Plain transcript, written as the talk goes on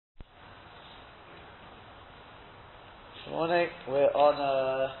Good morning. We're on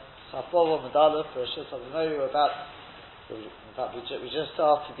Chafova Medalef for Rishus Havimori. We just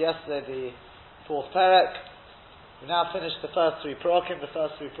started yesterday the fourth parak. We now finished the first three parakim. The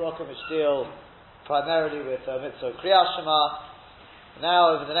first three parakim which deal primarily with Mitzvah Kriyas Shema. Now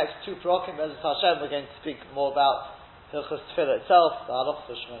over the next two parakim, Be'ezus Hashem, we're going to speak more about Hilchos Tefillah itself, the Halachos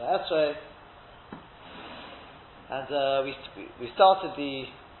of Shemona Esrei. And we started the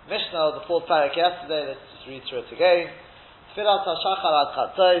Mishnah, the fourth parak yesterday. Let's just read through it again. Tfilat HaShachar ad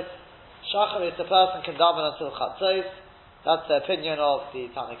Chatzos. Shachar is the person can daven until Chatzos. That's the opinion of the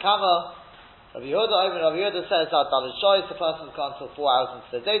Tanna Kama. Rabbi Yehuda says that Dalit Shoyis, the person has gone until 4 hours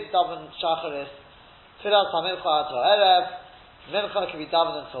into the day to daven Shachar is. Tfilat HaMincha ad Ha'erev. Mincha can be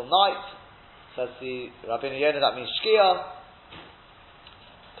davened until night. Says the Rabbeinu Yonah, that means Shkia.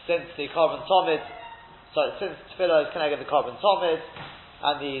 Since the Korban Tomid, since Tefillah is connected to the Korban Tomid,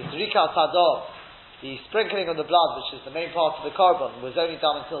 and the Zrikat Hador, the sprinkling of the blood, which is the main part of the Korban, was only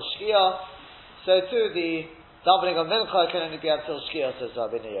done until Shkia, so too the davening of Mincha can only be until Shkia, says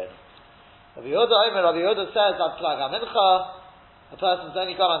Rabbeinu Yonah. Rabbi Yehuda says that Plag HaMincha, a person's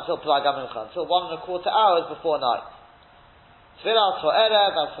only gone until Plag HaMincha, until 1.25 hours before night. Tfilat for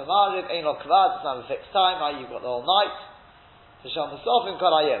Erev, as for Mariv, Ein Lo Kvad, it's not a fixed time, you've got the whole night. Tishal Musafim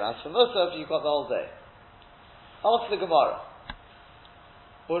Kol Hayom, as for Musaf, you've got the whole day. Ask the Gemara.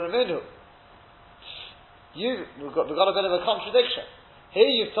 Uraminu. We've got a bit of a contradiction. Here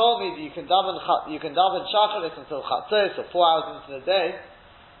you've told me that you can daven Shacharis until Chatzos, or 4 hours into the day.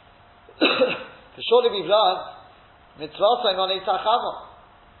 So surely we've learned Mitzvah Honei Tachamo.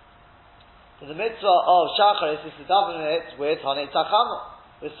 The mitzvah of Shacharis is to daven it with Honei Tachamo,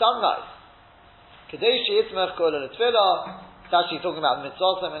 with sunrise. Kadesh Yitzmech Kol Tefillah. It's actually talking about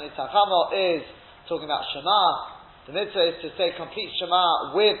Mitzvah Honei Tachamo is talking about Shema. The mitzvah is to say complete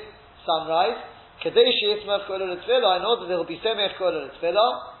Shema with sunrise. Kadesh Yitzmech Kol Tefillah, in order that he'll be Semech Kol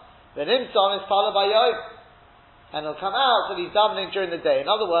Tefillah, then Imtzam is Pala Bayayim, and he'll come out that he's davening during the day. In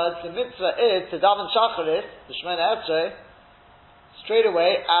other words, the mitzvah is to daven Shacharis, the Shemona Esrei, straight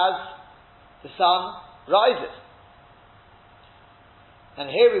away as the sun rises. And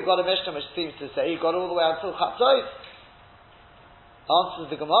here we've got a Mishnah which seems to say you've got all the way until Chatzos. Answers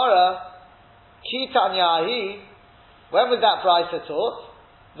the Gemara, Ki Tanyahi, when was that Brisa taught?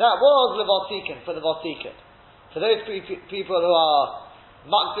 That was Levatikin, for the Vatikin. For those people who are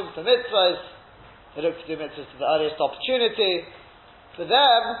makdim for mitzvahs, they look to do mitzvahs to the earliest opportunity. For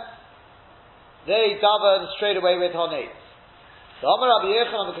them, they daven straight away with honetz. So Amar Rabbi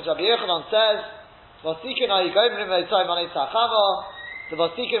Yechanan, because Rabbi Yechanan says, Vatikin are yigomrim v'yitzayim honetz hachama, the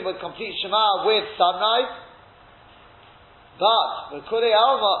Vatikin would complete Shema with sunrise, but as for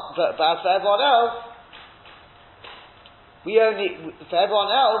everyone else, for everyone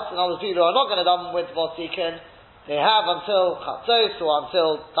else, and other people who are not going to daven with Vatikin, they have until Chatzos or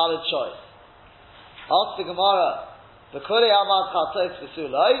until Dalit Shoyis. Ask the Gemara, V'kurei Amad Chatzos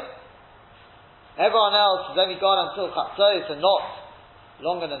v'suloi. Everyone else has only gone until Chatzos and not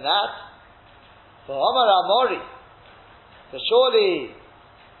longer than that. For Amar Amori, so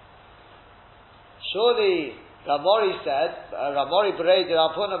surely Ramori said, Ramori Berei de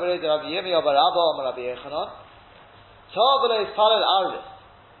Rapuna Berei de Rabbi Yirmiyah Bar Abba Amar Rabbi Yechanan, if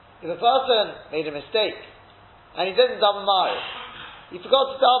a person made a mistake and he didn't daven Mariv, he forgot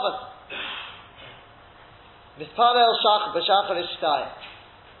to daven. Mispalel Shacharis Shtayim.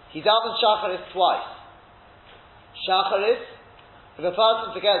 He davened Shacharis twice. Shacharis, if a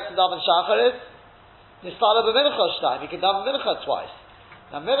person forgets to daven Shacharis, Mispalel B'Mincha Shtayim. He can daven Mincha twice.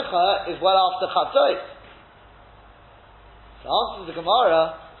 Now Mincha is well after Chatzos. So answers the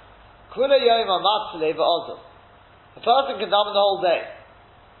Gemara, Kula Yom Amatzle V'Ozil. A person can daven the whole day.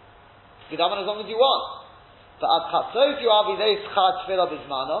 You can daven as long as you want. But at Chatzos you are b'dei Tzchat Tefillah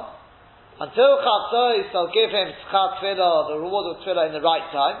Bizmano. Until Chatzos they'll give him Tzchat Tefillah, the reward of Tefillah in the right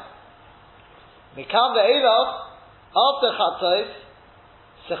time. Mikam ve'elach, after Chatzos,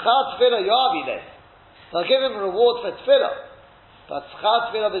 Tzchat Tefillah you are b'dei. They'll give him a reward for Tefillah. But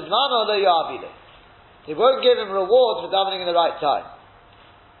Tzchat Tefillah Bizmano lo you are b'dei. They won't give him a reward for davening in the right time.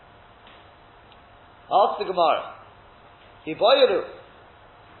 Ask the Gemara. Hiboyeru.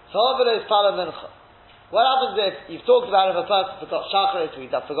 What happens if you've talked about if a person forgot Shacharis or he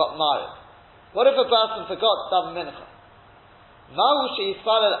forgot Mariv? What if a person forgot daven Mincha? Mahu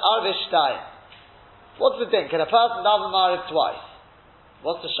sheyispalel arvish shtayim. What's the thing? Can a person daven Mariv twice?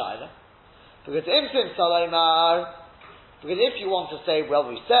 What's the shaila? Because imsim salaymar. Because if you want to say, well,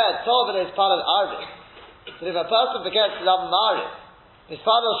 we said Tov yispalel arvish, but if a person forgets to daven Mariv,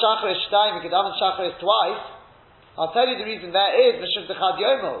 yispalel Shacharis shtayim, he can daven Shacharis twice. I'll tell you the reason there is Mishum Techad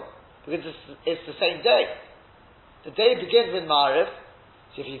Yomo, because it's the same day. The day begins with Ma'ariv.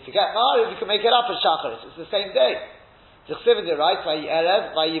 So if you forget Ma'ariv, you can make it up at Shacharis. It's the same day. The Chsiv writes, Vayi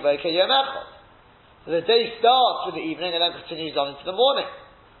Erev, Vayi Vayke Yom Echad. So the day starts with the evening and then continues on into the morning.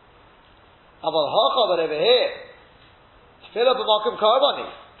 Aval Hacha, but over here, Tefillah b'makom karboni.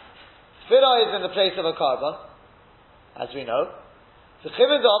 Tefillah is in the place of a carbon, as we know. So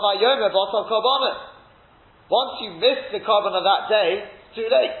Chivin Dov Hayom Batal Karbonim. Once you miss the carbon of that day, it's too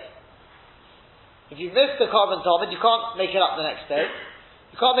late. If you miss the carbon Talmud, you can't make it up the next day.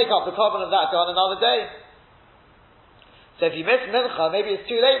 You can't make up the carbon of that day on another day. So if you miss Mincha, maybe it's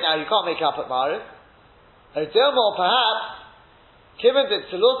too late now, you can't make it up at Ma'ariv. Or perhaps, Kivin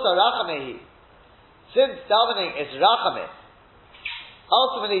Tzulusa Rachamehi. Since davening is Rachamim,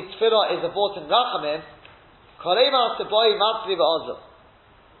 ultimately Tefillah is a bought in Rachamim, Kolema Seboy Matzli V'Ozim.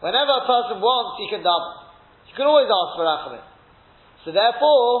 Whenever a person wants, he can daven. You can always ask for Rachamim. So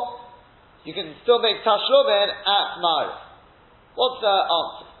therefore, you can still make Tashlumin at Ma'ariv. What's the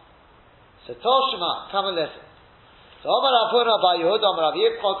answer? So Toshima, come and listen. So Omar Avuna Bar Yehuda, Omar Rav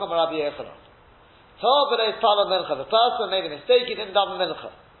Yitzchak, Omar Rabbi Yechanan. Tov v'leis palo mincha. The person made a mistake, he didn't daven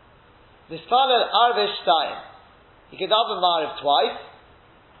mincha. Mispalel arvish shtayim. He can daven Ma'ariv twice.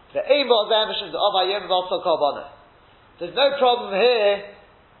 The aim of the ambition of Hayom Batal Karbonim. There's no problem here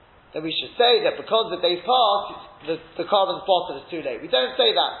that we should say that because the day's passed, the carbon's bottle is too late. We don't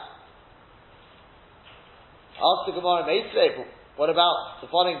say that. Ask the Gemara Meitzei, what about the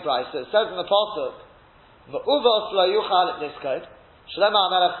following price? So it says in the pasuk, Me'uvos lo yuchal et niskod. Shlomo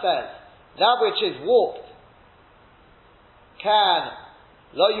HaMelech says, that which is warped can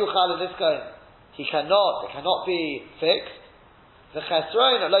lo yuchal et niskod. It cannot be fixed. The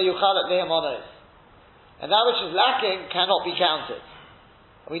chesroin lo yuchal et lehemonos. And that which is lacking cannot be counted.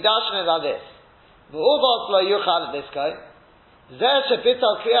 And we darshan it like this. Me'uvos lo yuchal et niskod. Zeh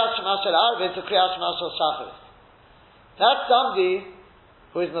shepital kriyas shema shel arvis to kriyas shema shel shacharis. That's somebody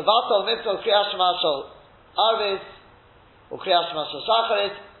who is mevatal mitzvah kriyas shema shel arvis or kriyas shema shel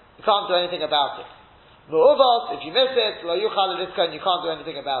shacharis. You can't do anything about it. Me'uvos, if you miss it, lo yuchal et niskod, you can't do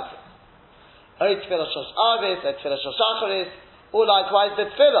anything about it. Oy tefillah shel arvis, oy tefillah shel shacharis, or likewise the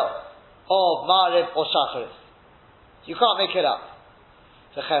tefillah of Ma'ariv or shacharis. You can't make it up.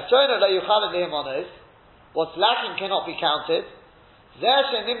 The chesron lo yuchal et lehemonos. What's lacking cannot be counted.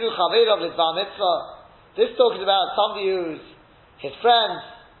 This talks about somebody who's his friends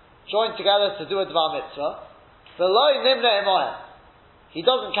joined together to do a Dvar Mitzvah. He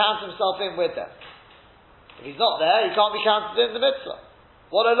doesn't count himself in with them. If he's not there, he can't be counted in the Mitzvah.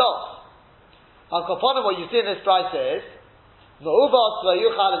 What a loss. Al Kaponim, what you see in this price is Me'uvos lo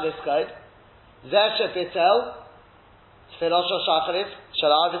yuchal et niskod. Zeh shepitel Tefillah shel shacharis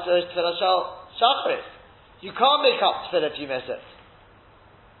shel arvis tefillah shel shacharis. You can't make up tefillah if you miss it.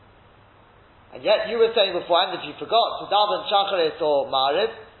 And yet you were saying beforehand, if you forgot to daven shacharis or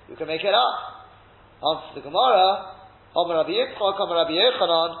ma'ariv, you can make it up. Answer the Gemara, Omar Rabbi Yitzchak, Omar Rabbi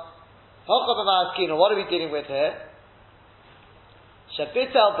Yechanan, Hocha b'ma'askina. What are we dealing with here?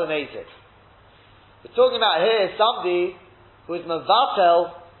 Shapitel b'mezid. We're talking about here somebody who is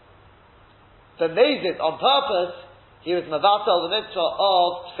mevatel b'mezid on purpose. He was mevatel the mitzvah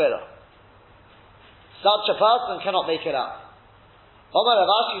of tefillah. Such a person cannot make it up. Omar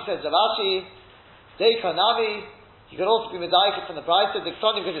Ravashi says, Ravashi, Dei Kanami, you can also be medayik from the Brisa, because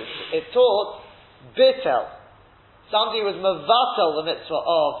it taught Bitel. Somebody was mevatel the mitzvah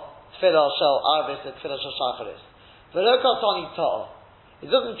of Tefillah Shel Arvis and Tefillah Shel Shacharis. V'lokatani ta'ah. It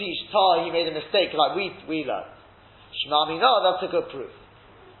doesn't teach ta'ah, he made a mistake like we learn. Shmami, no, that's a good proof.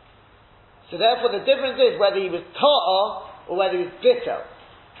 So therefore the difference is whether he was ta'ah or whether he was Bitel.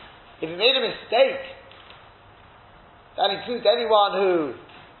 If he made a mistake, that includes anyone who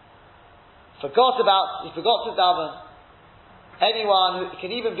forgot to daven. Anyone who, it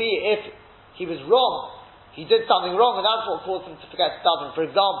can even be if he was wrong, he did something wrong, and that's what caused him to forget to daven. For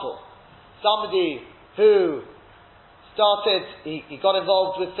example, somebody who he got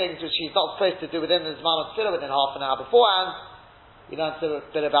involved with things which he's not supposed to do within the Zman of Tefillah, within half an hour beforehand. We learned a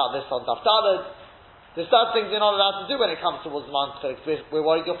bit about this on Daf Daled. There's certain things you're not allowed to do when it comes towards Zman of Tefillah, because we're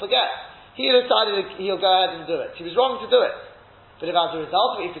worried you'll forget. He decided he'll go ahead and do it. He was wrong to do it. But if as a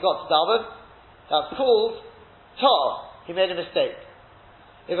result of it he forgot to daven, that's called ta'ah. He made a mistake.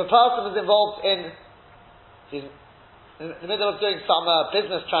 If a person was involved in the middle of doing some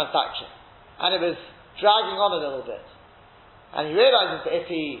business transaction, and it was dragging on a little bit, and he realizes that if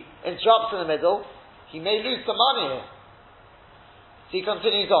he interrupts in the middle, he may lose some money here. So he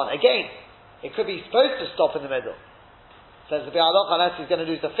continues on. Again, it could be supposed to stop in the middle. Says the Bi'aloch, unless he's going to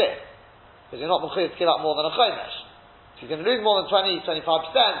lose the fifth. Because you're not mechuyev to give up more than a chomesh. If he's going to lose more than 20-25%,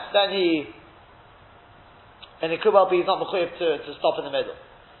 then he and it could well be he's not mechuyev to stop in the middle.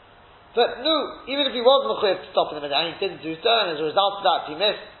 But no, even if he was mechuyev to stop in the middle, and he didn't do so, and as a result of that he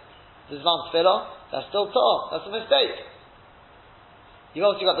missed the Zman Tefillah, that's still Torah, that's a mistake. You've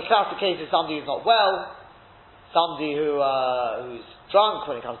obviously got the classic case of somebody who's not well, somebody who's drunk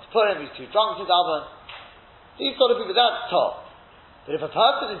when it comes to Purim, who's too drunk to daven. These sort of people, that's Torah. But if a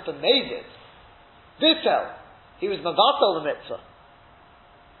person is bemazed, bitel, he was mavatal the mitzvah.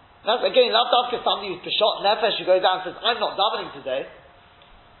 That's again, not after somebody who's b'shot nefesh who goes out and says, I'm not davening today.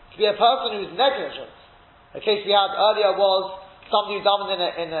 It could be a person who's negligent. The case we had earlier was somebody who davened in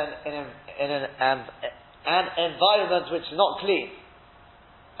an environment which is not clean.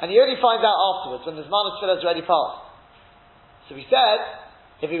 And he only finds out afterwards, when the Zman of Tefillah is already passed. So we said,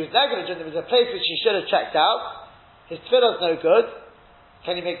 if he was negligent, there was a place which he should have checked out, his Tefillah is no good,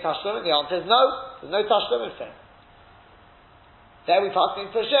 can he make Tashlumin? The answer is no, there's no Tashlumin for him. There we pass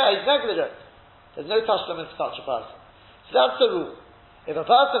him for share, he's negligent. There's no Tashlumin for such a person. So that's the rule. If a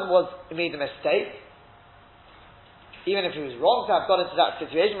person made a mistake, even if he was wrong to have got into that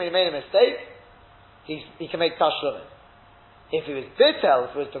situation, when he made a mistake, he can make Tashlumin. If he was bitel,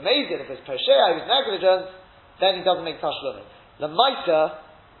 if he was bemazed, if he was pesheah, he was negligent, then he doesn't make Tashlumin. The Maita,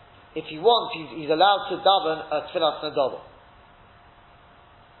 if he wants, he's allowed to daven a Tfilas Nadava.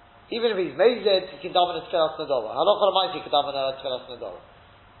 Even if he's mazed, he can daven a Tfilas Nadava. Halacha l'maisa, he can daven a Tfilas Nadava.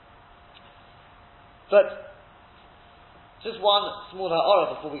 But just one small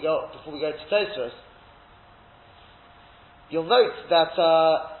ha'ara before we go to Tosfos. You'll note that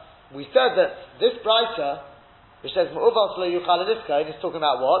we said that this Braita, which says Me'uvas lo yuchal l'niska, is talking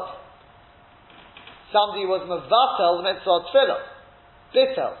about what? Somebody was mevatel the mitzvah tefillah,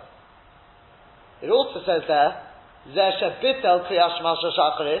 bitel. It also says there, Zeh shebitel kriyas shema shel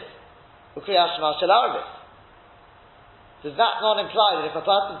shacharis, u'kriyas shema shel arvis. Does that not imply that if a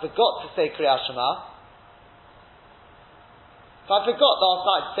person forgot to say kriyas shema, if I forgot last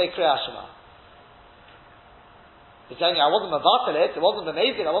night to say kriyas shema, he's telling you I wasn't mevatel it wasn't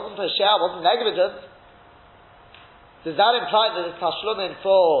amazing, I wasn't pesheah, I wasn't negligent. Does that imply that there's tashlumin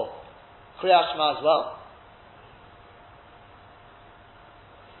for Kriyas Shema as well?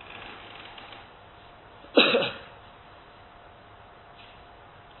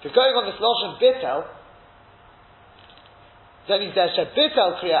 If you're going on this Lashon Bitel, then he says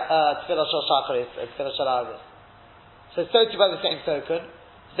Bitel Tefillah Shel Shacharis and Tefillah Shel Arvis. So too by the same token,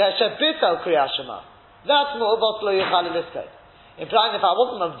 there's Bitel Kriyas Shema. That's Me'uvas Lo Yuchal L'Niskei. Implying if I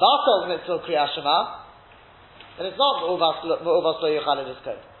wasn't Mevatel Mitzvah Kriyas Shema, then it's not Me'uvas Lo Yuchal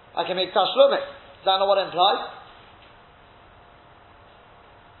L'Niskei. I can make Tashlumin. Is that not what it implies?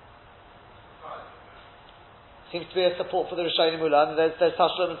 Seems to be a support for the Rishonim who learn that there's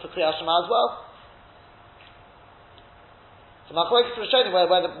Tashlumin for Kriyas Shema as well. So Machlokes Rishonim,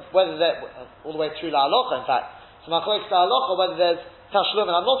 whether they're all the way through La Halacha, in fact. So Machlokes La Halacha, whether there's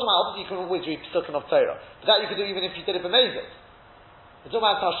Tashlumin. I'm not talking about, obviously you can always read Pesukim of Torah, but that you could do even if you did it b'mezid. We're talking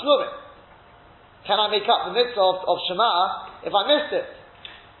about Tashlumin. Can I make up the mitzvah of Shema if I missed it?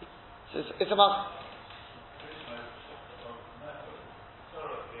 So it's a must.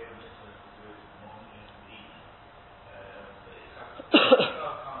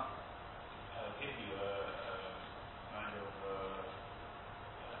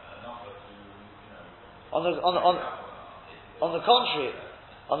 On the contrary,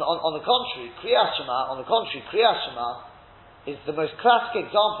 Kriyas Shema is the most classic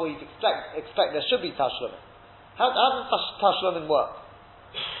example you'd expect there should be Tashlumin. How does Tashlumin work?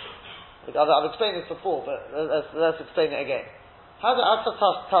 I've explained this before, but let's explain it again. How does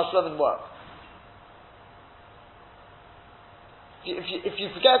Tashlumin work? If you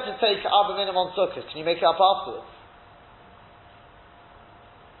forget to take Arba Minim on Sukkot, can you make it up afterwards?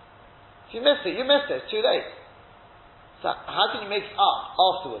 If you missed it, it's too late. So how can you make it up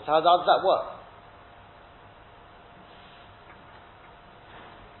afterwards? How does that work?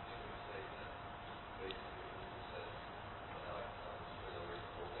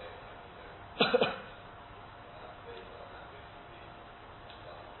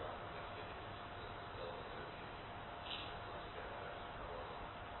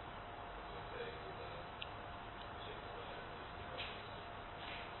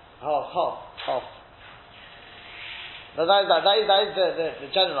 Half. No, that is the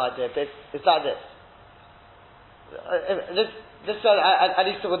general idea, but it's like this. At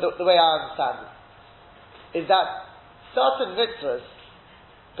least the way I understand it, is that certain mitzvahs,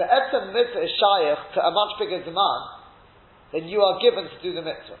 the etzem mitzvah is shayach to a much bigger demand than you are given to do the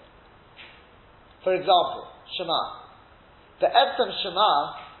mitzvah. For example, Shema. The etzem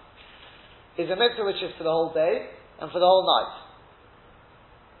Shema is a mitzvah which is for the whole day and for the whole night.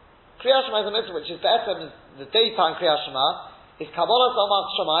 Kriyas Shema is a mitzvah which is better than the daytime Kriyas Shema, is Kabbalah Salmat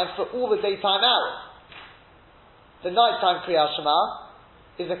Shemayim for all the daytime hours. The nighttime Kriyas Shema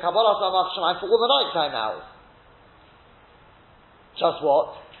is a Kabbalah Salmat Shemayim for all the nighttime hours. Just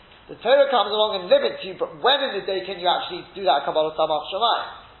what? The Torah comes along and limits you, but when in the day can you actually do that Kabbalah Salmat Shemayim?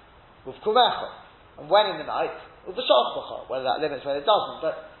 With Kumecha. And when in the night? With the Shachbacha. Whether that limits, whether it doesn't.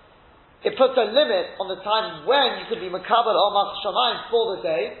 But it puts a limit on the time when you could be Makabal Salmat Shemayim for the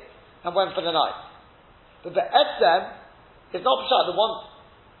day, and when for the night. But the Etzem is not Pshat,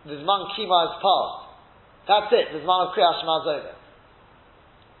 the Zman Kima is passed. That's it, the Zman of Kriyas Shema is over.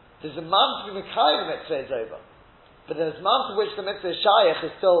 The Zman to be Mekayim the mitzvah is over. But the Zman to which the mitzvah is Shayach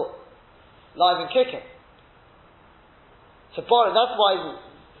is still live and kicking. So that's why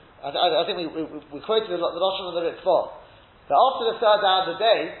I think we quoted the Lashon of the Ritzvah. That after the third hour of the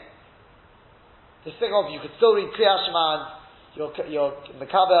day, this thing of you could still read Kriyas Shema and your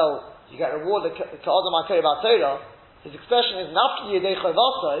Mekabel, you get rewarded Ka'adam HaKoreh B'Torah. His expression is Nafki Yedei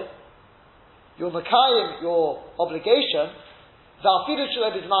Chovasai, your Mekayim, your obligation, Za'afidu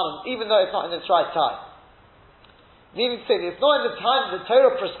Shalei B'Zmanim, even though it's not in its right time. Meaning to say, it's not in the time that the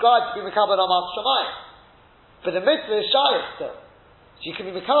Torah prescribed to be Mekabel Amas Shemayim, but the mitzvah is Shayach still. So you can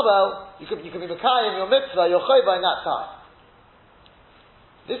be Mekabel, you can be Mekayim, your mitzvah, your Chayba in that time.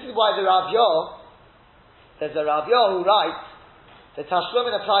 This is why there's a Rav Yo who writes that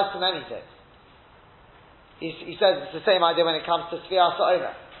Tashlumin applies to many things. He says it's the same idea when it comes to Sfiyas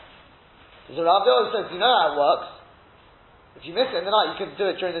HaOmer. There's a Rav Yo who says, you know how it works? If you miss it in the night, you can do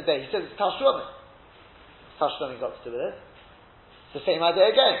it during the day. He says it's Tashlumin. What's Tashlumin got to do with it? It's the same idea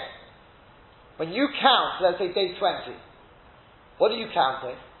again. When you count, let's say day 20, what are you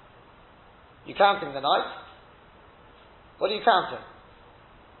counting? You counting the night? What are you counting?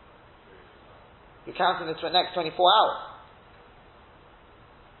 You're counting the next 24 hours.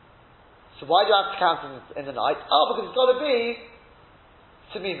 So why do you have to count in the night? Oh, because it's got to be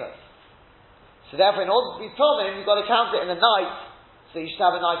Tamimus. So therefore, in order to be Tomim, you've got to count it in the night, so you should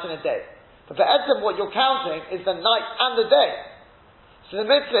have a night and a day. But for Edom, what you're counting is the night and the day. So the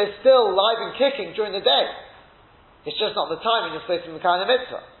mitzvah is still live and kicking during the day. It's just not the timing you're supposed to be kind of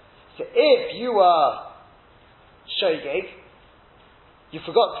mitzvah. So if you were Shogeg, you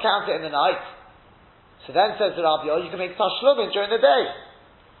forgot to count it in the night, so then says the Rabbi, you can make Tashlumin during the day.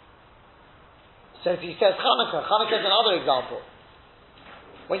 So if he says Chanukah is another example.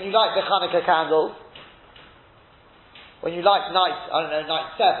 When you light the Chanukah candles, when you light night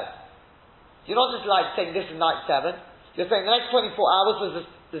 7, you're not just saying this is night 7, you're saying the next 24 hours was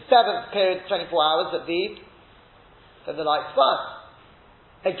the 7th period, 24 hours that the lights burn.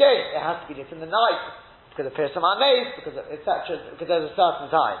 Again, it has to be lit in the night, because of Pirsam HaMeis, because of etc., because there's a certain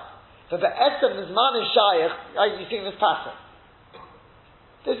time. But the Etzem, the Zman is Shayach, you've seen this pattern.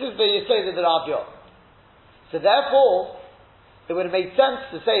 This is the Yesod of the Rav Yo. So therefore, it would have made sense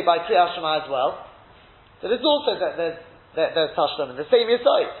to say by Kriyas Shema as well, that it's also that there's Tashlumin, the same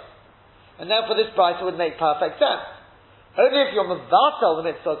Yesod. And therefore this price would make perfect sense. Only if you're Mavatal the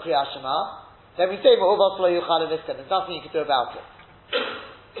mitzvah Kriyas Shema, then we say, Ma'uvas lo yuchal eliskan, there's nothing you can do about it.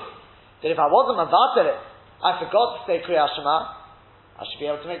 That if I wasn't Mavatal it, I forgot to say Kriyas Shema, I should be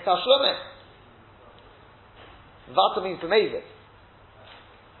able to make Tashlumin. Mavatal means B'mezid.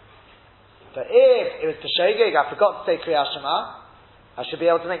 But if it was Peshogeg, I forgot to say Kriyas Shema, I should be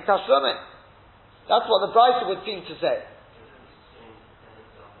able to make Tashlumin. That's what the Brisa would seem to say.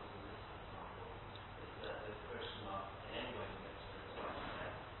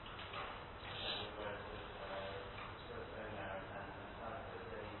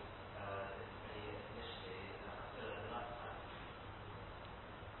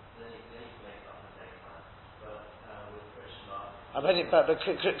 But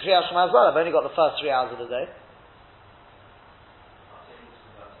Kriyas Shema as well, I've only got the first 3 hours of the day.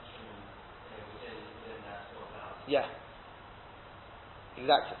 Yeah.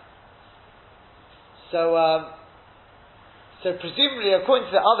 Exactly. So presumably, according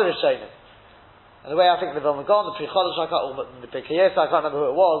to the other Rishonim, and the way I think the Vilna Gaon, the Pri Chodesh, or the Pirkei Yosef, I can't remember who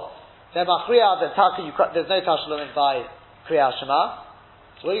it was, they're Machriya that there's no Tashlumin by Kriyas Shema.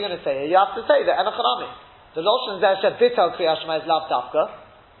 So what are you going to say? You have to say that Enochanami. The Lashon Zer Shebitel Kriyas Shema is Lav Dafka,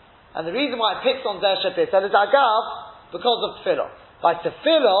 and the reason why it picks on Zer Shebitel is Agav because of Tefillah. By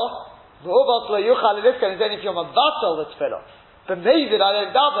Tefillah, V'uvas lo yuchal eliskan is only if you're Mavatal the Tefillah. But maybe I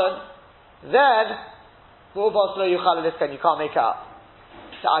don't daven, then V'uvas lo yuchal eliskan, you can't make it up.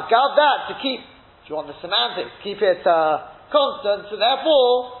 So Agav that to keep, if you want the semantics, keep it constant. So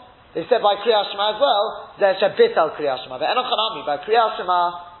therefore, they said by Kriyas Shema as well, Zer Shebitel Kriyas Shema. But Enochanami by Kriyas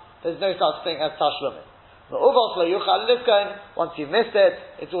Shema, there's no such thing as Tashlumin. Once you missed it,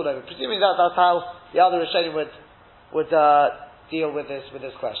 it's all over. Presuming that's how the other Rishonim would deal with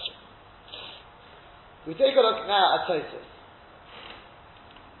this question. We take a look now at Tosfos.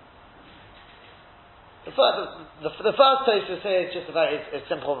 The first Tosfos here is just it's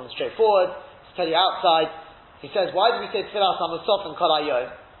simple and straightforward. To tell you outside, he says, why do we say Tfilas HaMusaf and Kol HaYom?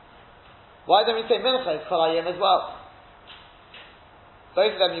 Why don't we say Mincha is Kol HaYom as well?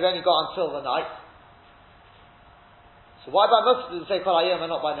 Both of them you've only got until the night. So why by Musaf does it say Kol HaYom and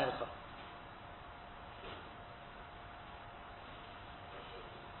not by Mincha?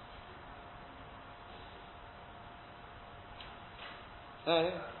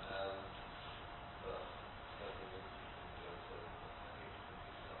 No.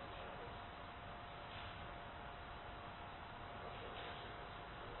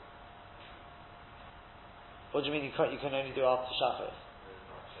 What do you mean you can only do after Shacharis?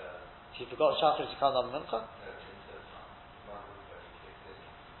 If you forgot Shacharis, you can't have Mincha?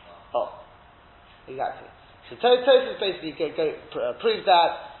 Oh, exactly. So Tosfos basically proves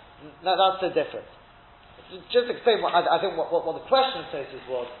that. That's the difference. Just explain what I think what the question of Tosfos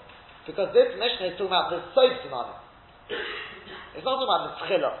was, because this Mishnah is talking about the Sof Zmanim. It's not talking about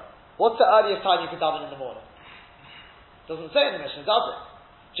the Tchila. What's the earliest time you can daven in the morning? It doesn't say in the Mishnah, does it?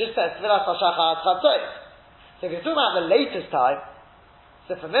 Just says Tfilas HaShachar Ad Chatzos. So if you're talking about the latest time,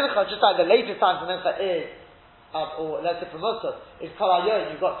 so for Mincha, just like the latest time for Mincha is, or let's say for Musaf, is Kol HaYom,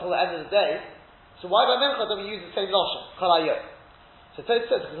 you've got till the end of the day. So why by Mincha don't we use the same Lashon, Kol HaYom? So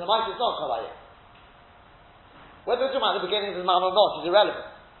Tosfos says, because the mic is not Kol HaYom. Whether we're talking about the beginning of the Zman or not is irrelevant.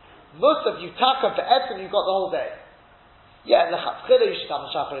 Musaf, you taka be'etzem, you've got the whole day. Yeah, l'chatchila you should have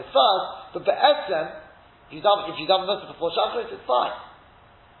Shacharis first, but be'etzem, if you done Musaf before Shacharis, it's fine.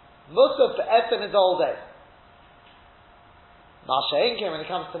 Musaf be'etzem is the whole day. Masha'inkin, when it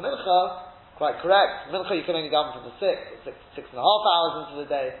comes to Mincha, quite correct. Mincha you can only daven from the 6.5 hours into the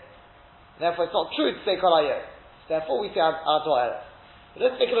day. Therefore, it's not true to say Kol HaYom. Therefore, we say Ad Ha'eretz. But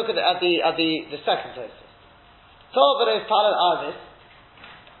let's take a look at the second Tosfos. Tov v'reis palel arvis,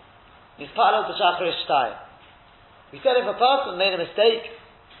 is palel b'Shacharis Shtayim. We said if a person made a mistake,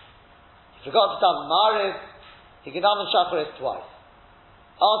 he forgot to daven Mariv, he can daven Shacharis twice.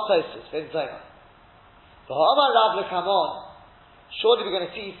 Our Tosfos, V'in Zayman. V'ha'amar Rav l'kamon. Surely we're going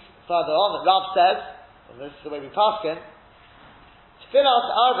to see further on that Rav says, and this is the way we paskin, Tfilas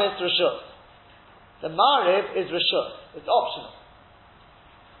Arvis Rishus. The Mariv is Rishus. It's optional.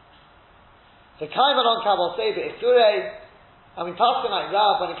 The Kaiman on Kabbalah Seba Isure, and we paskin like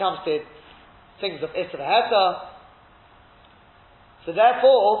Rav when it comes to things of Isra Heta. So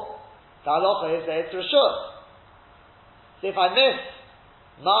therefore, the halacha is that it's Rishus. So if I miss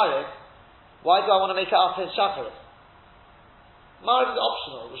Mariv, why do I want to make it up as Shacharis? Mariv is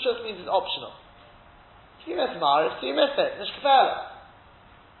optional. Rishus means it's optional. If you miss Mariv, so you miss it. Nishkafela.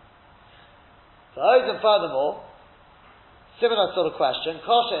 So furthermore, similar sort of question.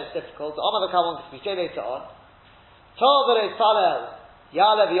 Kosher is difficult. The Omar V'Kamon can be said later on. Tov v'reis palel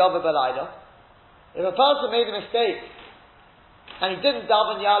ya'aleh v'yova b'layla. If a person made a mistake and he didn't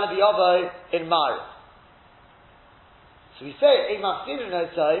daven ya'aleh v'yova in Mariv, so we say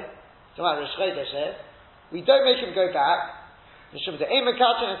we don't make him go back. Because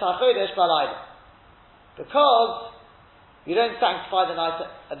you don't sanctify the night,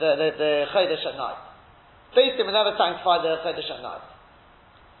 the Chodesh at night. Face him will never sanctify the Chodesh at night.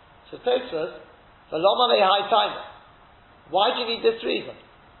 So Tosfos, high time. Why do you need this reason?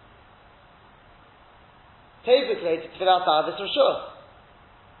 Typically, to fill out this Rishus.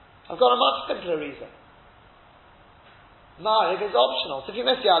 I've got a much simpler reason. Mariv is optional. So if you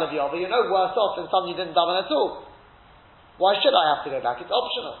miss Ya'aleh V'Yova, you're no worse off than someone you didn't daven at all. Why should I have to go back? It's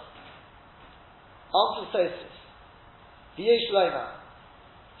optional. Answer Tosfos. V'yesh Loma.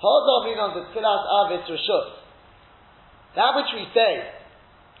 Hodom minon the Tfilas Arvis Rishus. That which we say,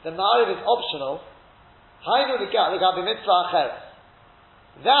 the Mariv is optional. Hainu l'gabi mitzvah acheres.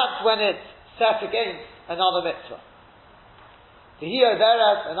 That's when it's set against another mitzvah. The Hiyo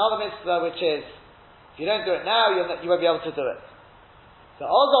Beres, another mitzvah, which is, if you don't do it now, you won't be able to do it. So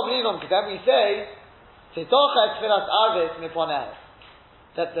Hodom minon, because then we say, that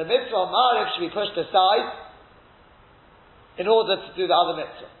the mitzvah Mariv should be pushed aside in order to do the other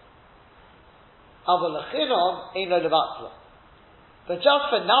mitzvah. But just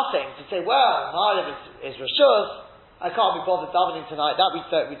for nothing, to say, well, Mariv is Rishus, I can't be bothered davening tonight, that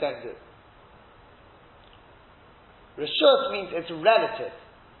we don't do. Rishus means it's relative.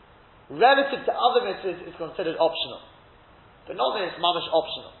 Relative to other mitzvahs is considered optional. But not that it's mamash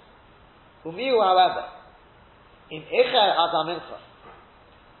optional. Umiu, however, in Icher Ad HaMincha,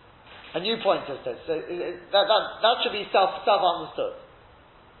 A new point is this. So that should be self understood.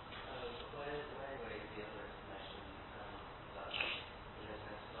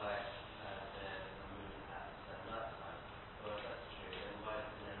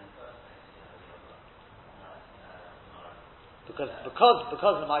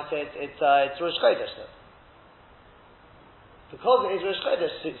 Because the might say it's Rosh Chodesh. So. Because it is Rosh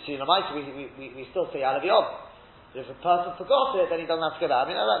Chodesh, so you know, we still say Alav Yom. But if a person forgot it, then he doesn't have to go there. I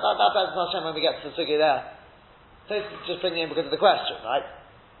mean, that's Hashem when we get to the sugi there. So it's just bringing in because of the question, right?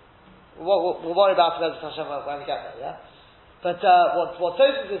 We'll worry about it as Hashem when we get there, yeah? But what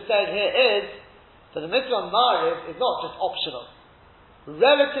Tosfos is saying here is that the mitzvah of Ma'ariv is not just optional.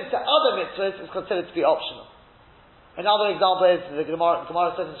 Relative to other mitzvahs, it's considered to be optional. Another example is the Gemara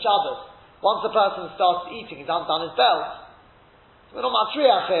says in Shabbos, once a person starts eating, he's undone his belt. So we're not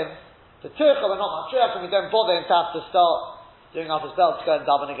matriach him. The Turcha, we're not matriach him. We don't bother him to have to start doing up his belt to go and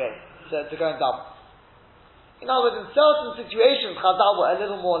daven again, to go and daven. In other words, in certain situations, Chazal were a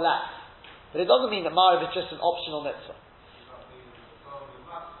little more lax, but it doesn't mean that Ma'ariv is just an optional mitzvah.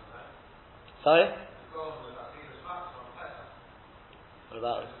 Sorry? What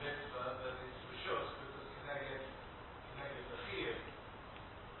about it?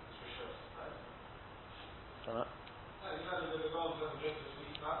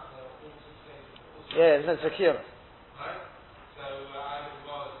 Yeah, it's not secure. Right? So,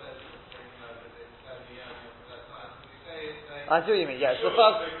 I see what you mean, yes. The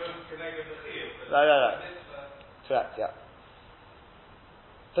first... Right. Correct, yeah.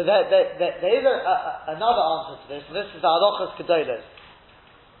 But there is another answer to this, and this is the Halachas Kedolos.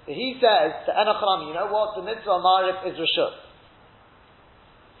 He says to Enochrami, you know what? The mitzvah Ma'ariv is Rishus.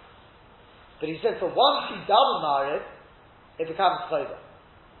 But he says, for once you daven Ma'ariv, it becomes Chodesh.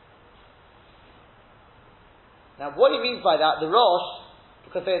 Now, what he means by that, the Rosh,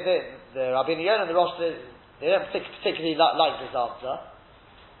 because the Rabbeinu Yonah and the Rosh, they don't particularly like this answer,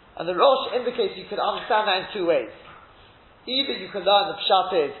 and the Rosh indicates you could understand that in two ways. Either you can learn the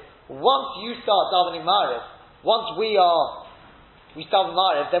Pshat is, once you start davening Ma'ariv, once we daven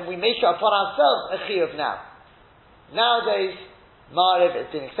Ma'ariv, then we make it upon ourselves a chiyuv now. Nowadays, Ma'ariv has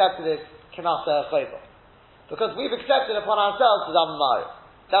been accepted as Kenasa Chayva. Because we've accepted upon ourselves to daven Ma'ariv.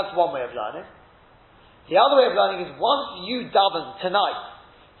 That's one way of learning. The other way of learning is once you daven tonight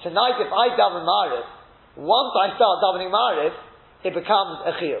if I daven Ma'ariv, once I start davening Ma'ariv, it becomes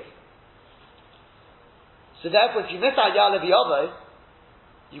a chiyuv. So therefore, if you miss out Ya'alev Yovo,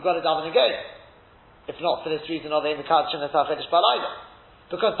 you've got to daven again. If not for this reason, or the Imikadshin Nesach Chedesh Balayla.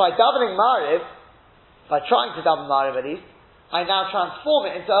 Because by davening Ma'ariv, by trying to daven Ma'ariv at least, I now transform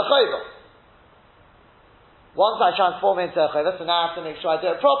it into a chayva. Once I transform it into a chayva, so now I have to make sure I do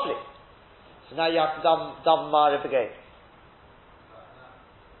it properly. So now you have to daven Ma'ariv again.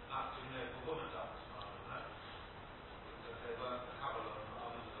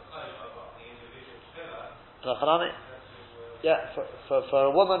 Yeah, for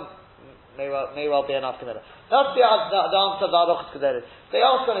a woman, may well be enough committed. That's the answer of the Halachas Kedolos. They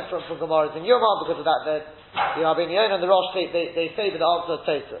ask on it from Gemaras in Yomah because of that. The Rabbeinu Yonah and the Rosh they favour the answer of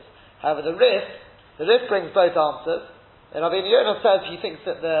Tosfos. However, the Rif brings both answers. And Rabbeinu Yonah says he thinks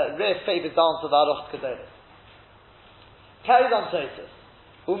that the Rif favours the answer of the Halachas Kedolos. Carries on Tosfos.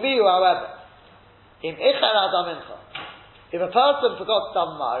 Umiyu, however, im icher adam mincha. If a person forgot to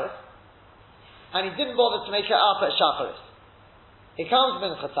daven Ma'ariv, and he didn't bother to make it up at Shacharis, he comes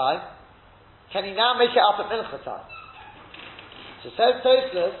Mincha time, can he now make it up at Mincha time? So says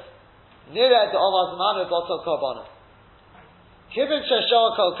Tosfos, Nireh de'olah zmanu b'otol korbanos. Kivin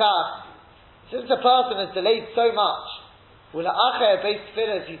sheshor kol kach, since a person has delayed so much, ula'acher beis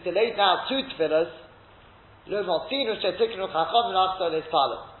tefillas, he's delayed now 2 tefillas, lo motzinu shetiknu chacham l'achzor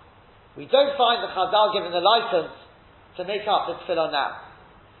le'spalel. We don't find the Chazal given the license to make up the tefillah now.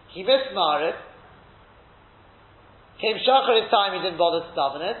 He missed Ma'ariv, came Shacharis time, he didn't bother to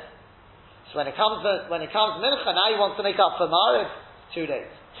daven it. So when it comes Mincha, now he wants to make up for Ma'ariv, too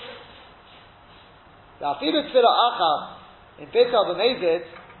late. As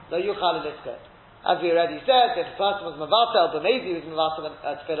we already said, if a person was Mavatel, B'mezi was Mavatel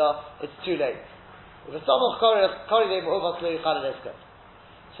Tefillah, it's too late. So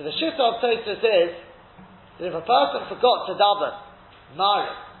the shita of Tosfos is that if a person forgot to daven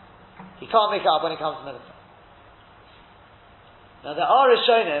Ma'ariv, he can't make it up when it comes to Mincha. Now there are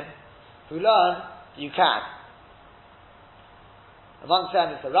Rishonim who learn you can. Amongst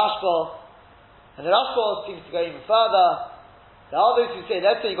them is the Rashba, and the Rashba seems to go even further. There are those who say,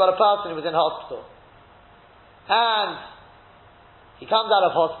 let's say you've got a person who was in hospital, and he comes out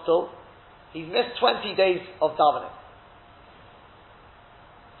of hospital, he's missed 20 days of davening.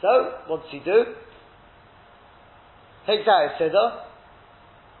 So, what does he do? Takes out his siddur,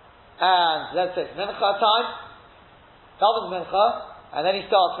 and let's say it's mincha time, davens mincha, and then he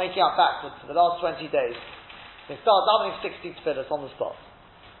starts making up backwards for the last 20 days. He starts davening 60 tefillahs on the spot.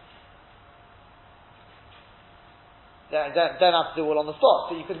 Don't have to do all on the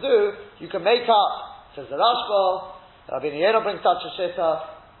spot. So you can make up, says the Rashba, Rabbi Yehuda brings such a shitta.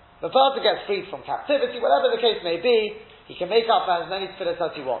 The person gets freed from captivity, whatever the case may be, he can make up as many tefillahs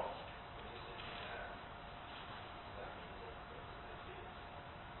as he wants.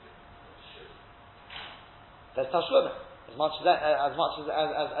 There's tashlumin, as much as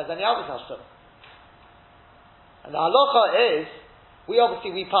any other tashlumin. And the halacha is, we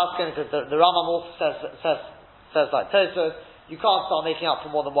pass into the Rambam also says like Tosfos, you can't start making up for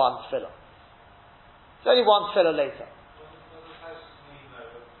more than one tefillah. It's only one tefillah later.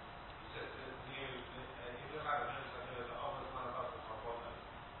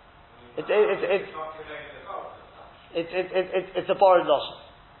 It's a borrowed lotion.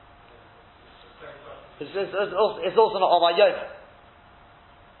 It's also not on my yoke.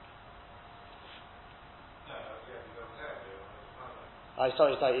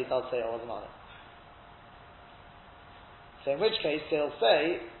 Sorry, he does say it wasn't on it. So in which case he'll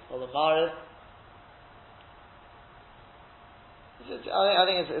say, well, the Maariv. I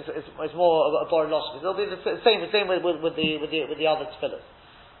think it's more a borrowed lotion. It'll be the same with the other tefillahs.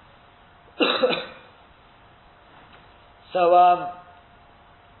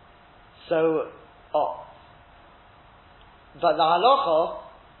 But the halacha,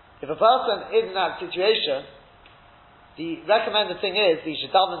 if a person is in that situation, the recommended thing is he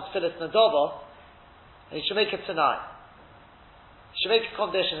should daven tefillas nadava, and he should make it tonight. He should make a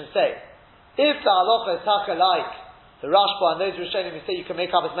condition and say, if the halacha is taka like the Rashba and those Rishonim who say you can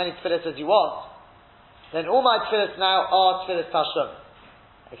make up as many tefillas as you want, then all my tefillas now are tefillas tashlum.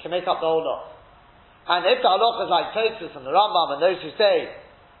 You can make up the whole lot. And if the halacha is like Tosfos and the Rambam and those who say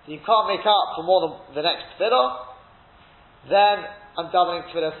that you can't make up for more than the next tefillah, then I'm davening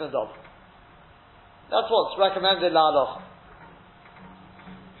tefillas nadava. That's what's recommended la halacha.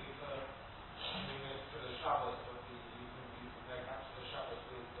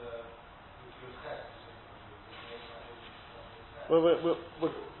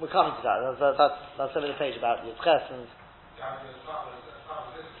 We're coming to that. That's over the page about Yitzches and.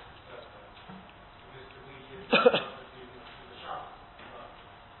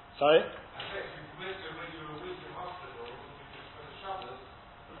 Sorry?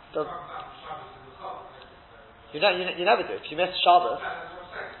 You never do. If you miss Shabbos,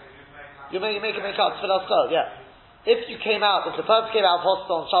 you make out Tefillah Chol, yeah. If the person came out of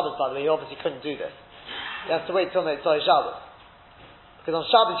hospital on Shabbos, by the way, he obviously couldn't do this. You have to wait till Motzei Shabbos. Because on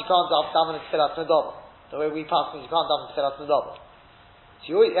Shabbos you can't daven Tefillah Nadava. The way we pass means you can't daven Tefillah Nadava.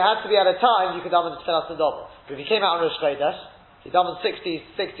 So it has to be at a time you could daven Tefillah Nadava. But if you came out on Rosh Chodesh, you daven 60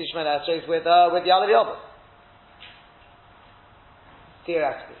 Shemoneh Esrei with the other Yom.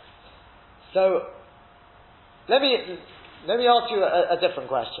 Theoretically. So, let me ask you a different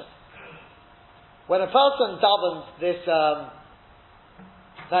question. When a person davens this,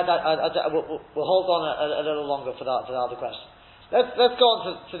 we'll hold on a little longer for the other question. Let's go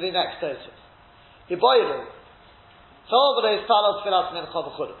on to the next Tosfos. Yiboyeru.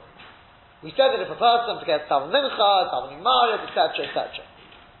 We said that if a person forgets daven mincha, davening Maariv, etc.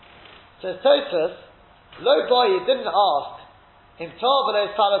 So Tosfos, lo boy didn't ask in Torah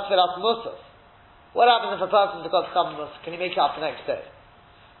Salat Tfilas Musaf. What happens if a person forgot to daven Musaf? Can he make it up the next day?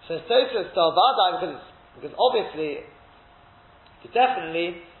 So Tosfos because obviously,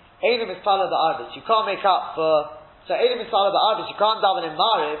 definitely, Eidim is Pala Ba'arbis. You can't make up for. So Eidim is Pala Ba'arbis. You can't daven in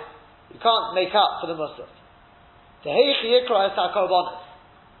Maariv. You can't make up for the Musaf. The Heichi Yikra is HaKorbanos.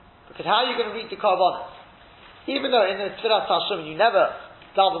 Because how are you going to read the Korbanos? Even though in the Tfilas Tashlumin you never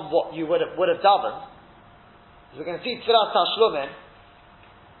daven what you would have davened, as we're going to see Tfilas Tashlumin,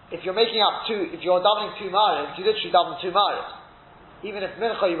 if you're davening two Maariv, you literally daven two Maariv. Even if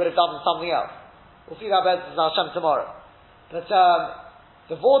Mincha you would have davened something else. We'll see that better in Hashem tomorrow. But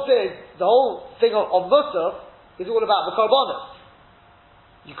the thought is, the whole thing of Musaf is all about the Korbanos.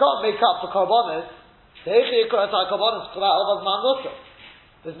 You can't make up for Korbanos. The Heichi Yikra is HaKorbanos for that of Man Musaf.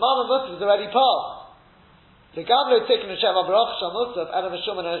 The Zman of Musaf is already passed. The Gamlo taken the Shem Abarach Shal Musaf, Ela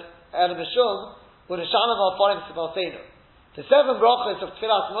Mishum U'Neshanim Al-Forim Sivalseinu. The 7 brachos of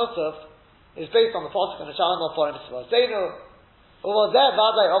Tfilas Musaf is based on the pasuk U'Neshanim Al-Forim Sivalseinu. Over there,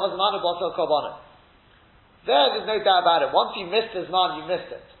 Vadai Ovaz Manu Bosel Korbanos. There's no doubt about it. Once you missed the Zman, you missed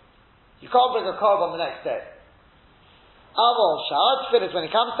it. You can't bring a korban the next day. Aval Sha'at Tfilas, when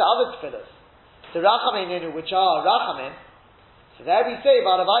it comes to other Tfilas, the Rachamin which are Rachamin, so So there we say,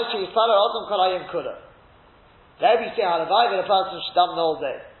 Halavai she'yispala Adam kol hayom kula. There we say, Halavai that a person should daven the whole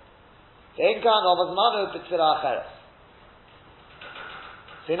day. Ve'en kan rov hazmanu b'tfilah acheres.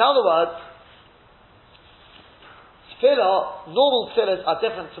 So in other words, normal tefillahs are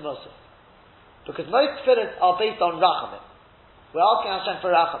different to Musaf. Because most tefillahs are based on rachamim. We're asking Hashem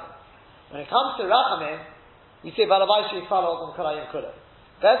for rachamim. When it comes to rachamim, we say, Halavai she'yispala Adam kol hayom kula.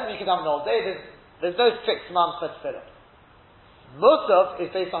 First, you can daven the whole day. There's no fixed month for tefillah. Musaf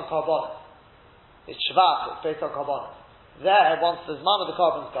is based on korbanos. It's Shvach, it's based on korbanos. There, once the zman of the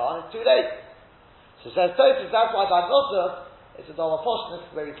korban's gone, it's too late. So it says Tosfos, that's why by Musaf, it's a dollar portion, this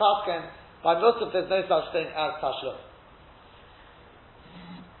is where we paskin. By Musaf, there's no such thing as Tashlum.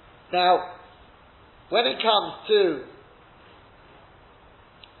 Now, when it comes to,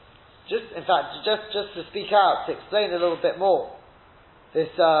 just to speak out, to explain a little bit more, this,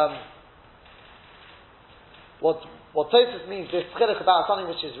 what Tosfos means, this chiluk about something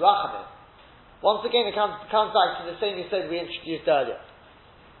which is rachamim. Once again, it comes back to the same you said we introduced earlier.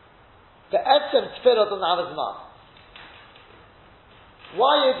 The etzem tefillah doesn't have a zman.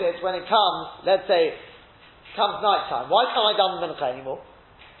 Why is it when it comes, let's say, comes night time, why can't I daven mincha anymore?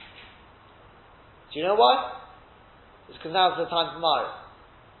 Do you know why? It's because now's the time for Ma'ariv.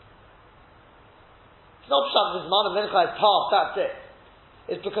 It's not because the zman of mincha is past, that's it.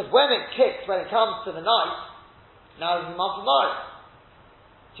 It's because when it kicks, when it comes to the night, now is the month of Ma'ariv.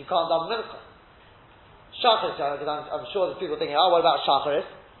 So you can't daven mincha. Shacharis, I'm sure there's people thinking, what about Shacharis?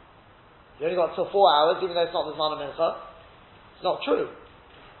 You only got till 4 hours, even though it's not the Zman of Mincha. It's not true.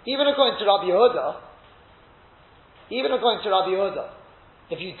 Even according to Rabbi Yehuda,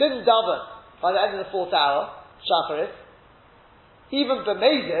 if you didn't daven by the end of the 4th hour, Shacharis, even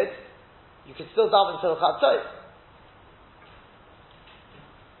b'mezid, you can still daven till Chatzos.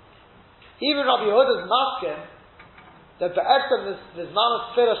 Even Rabbi Yehuda's maskim, that the Zman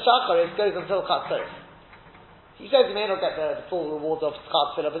of Tefillah Shacharis goes until Chatzos. He says you may not get the full reward of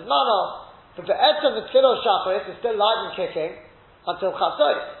Tzchad Tefillah B'zmano, but the Tefillah Shacharis is still live and kicking until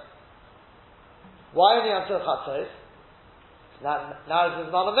Chatzos. Why only until Chatzos? Now is the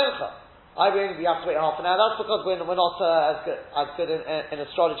Zman of Mincha. We have to wait half an hour. That's because we're not as good in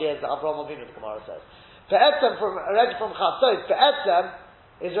astrology as Avraham Avinu, the Gemara says. Already from Chatzos,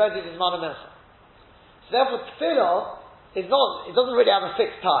 is already the Zman of Mincha. So therefore Tefillah it doesn't really have a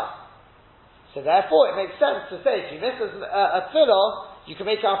fixed time. So therefore, it makes sense to say, if you miss a tefillah, you can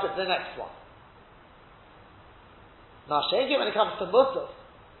make up at the next one. Now, when it comes to Musaf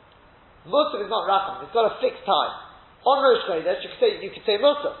is not racham, it's got a fixed time. On Rosh Chodesh, you could say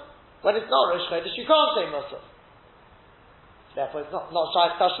Musaf. When it's not Rosh Chodesh, you can't say Musaf. Therefore, it's not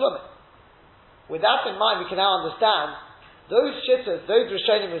Shaykh Tashlum. With that in mind, we can now understand those shittas, those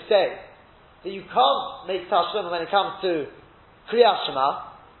Rishonim who say that you can't make Tashlum when it comes to Kriyas Shema.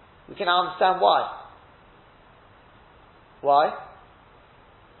 We can now understand why. Why?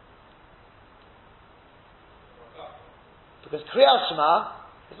 Because Kriyas Shema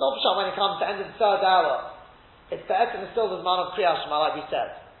is not pshat when it comes to the end of the 3rd hour. It's the essence is still the Zman of Kriyas Shema, like we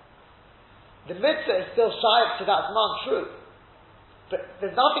said. The mitzvah is still shy to that Zman, true. But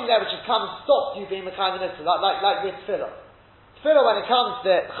there's nothing there which has come and stopped you being the kind of mitzvah, like with Tefillah. Tefillah, when it comes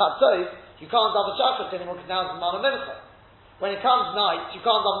to Chatzos, you can't double Shacharis anymore because now it's the Zman of Mincha. When it comes night, you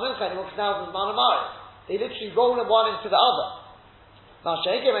can't double Mincha anymore because now it's the Zman of Ma'ariv. They literally roll them one into the other. Now,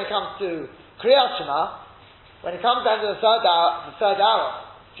 when it comes to Kriyas Shema, when it comes down to the third hour,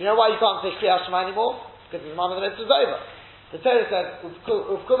 do you know why you can't say Kriyas Shema anymore? Because the Zman of the mitzvah is over. The Torah says,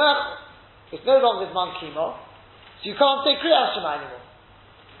 it's no longer Zman Kimo, so you can't say Kriyas Shema anymore.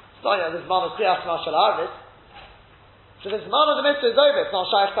 It's not the Zman of Kriyas Shema Shal Arvis. So the Zman of the mitzvah is over, it's not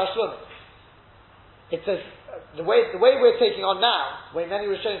Shaykh Tashlum. It says, the way we're taking on now, the way many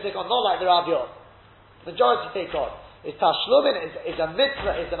Rishonim take on, not like the Rav the majority take on, is Tashlumin is a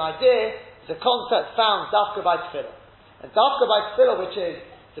mitzvah, is an idea, is a concept found dafka by Tefillah. And dafka by Tefillah, which is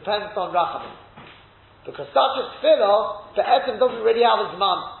dependent on Rachamim. Because such a Tefillah, the Etzem doesn't really have a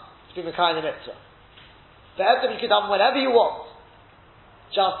Zman to be Mekayim the mitzvah. The Etzem you can do whenever you want.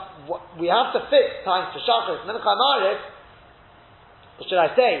 We have to fix times for Shacharis, Mincha Ma'ariv, or should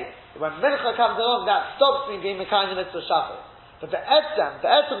I say, when Mincha comes along, that stops me being Mekayim the mitzvah Shacharis. But the Zman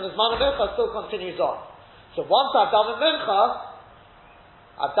of Mincha still continues on. So once I've done Mincha,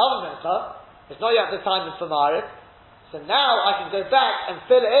 it's not yet the time for Ma'ariv, so now I can go back and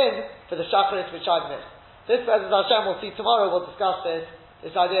fill it in for the Shacharis which I've missed. This, as Hashem we'll see tomorrow, we'll discuss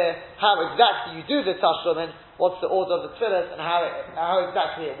this idea, how exactly you do the Tashlumin, what's the order of the tefillahs, and how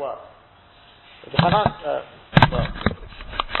exactly it works.